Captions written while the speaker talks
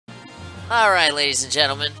Alright, ladies and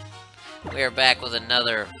gentlemen, we are back with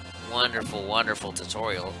another wonderful, wonderful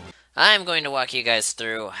tutorial. I'm going to walk you guys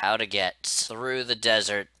through how to get through the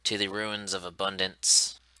desert to the Ruins of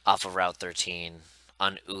Abundance off of Route 13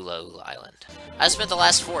 on Ula Ula Island. I spent the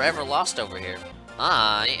last forever lost over here.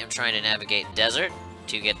 I am trying to navigate desert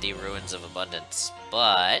to get the Ruins of Abundance,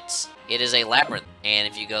 but it is a labyrinth, and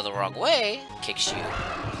if you go the wrong way, it kicks you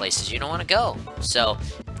places you don't want to go. So,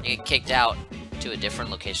 you get kicked out to a different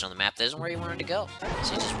location on the map that isn't where you wanted to go.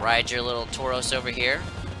 So you just ride your little Tauros over here.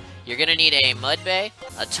 You're gonna need a mud bay,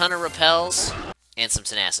 a ton of repels, and some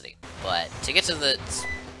tenacity. But to get to the... it's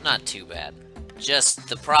not too bad. Just,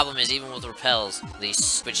 the problem is, even with repels, these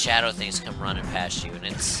stupid shadow things come running past you, and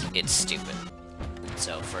it's stupid.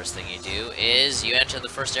 So, first thing you do is you enter the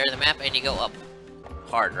first area of the map, and you go up.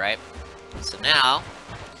 Hard, right? So now,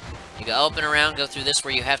 you go up and around, go through this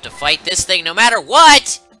where you have to fight this thing no matter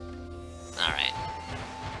what! Alright.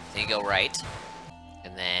 Then you go right.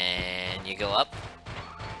 And then you go up.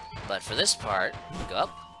 But for this part, you go up.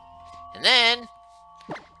 And then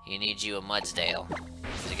you need you a Mudsdale.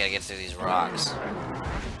 Because you gotta get through these rocks.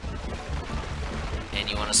 And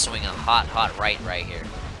you want to swing a hot, hot right here.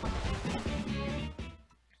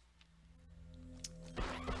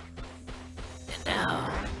 And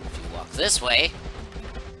now, if you walk this way,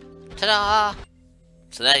 ta-da!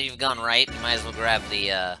 So that you've gone right, you might as well grab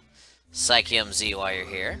the Psychium Z while you're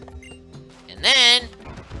here. And then,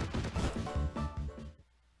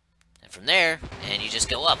 from there, and you just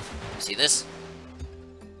go up. See this?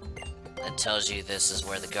 That tells you this is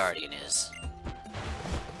where the Guardian is.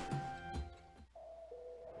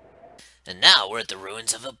 And now we're at the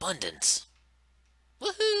Ruins of Abundance.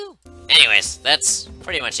 Woohoo! Anyways, that's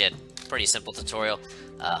pretty much it. Pretty simple tutorial.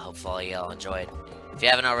 Hopefully y'all enjoyed. If you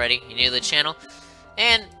haven't already, you're new to the channel,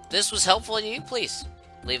 and this was helpful to you, please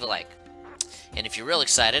leave a like. And if you're real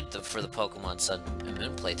excited for the Pokemon Sun and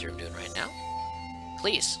Moon playthrough I'm doing right now,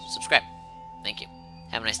 please subscribe. Thank you.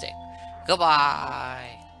 Have a nice day.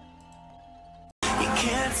 Goodbye. You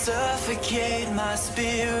can't suffocate my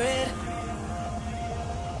spirit,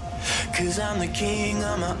 'cause I'm the king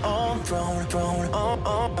on my own throne, King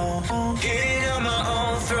on my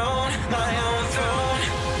own throne, my own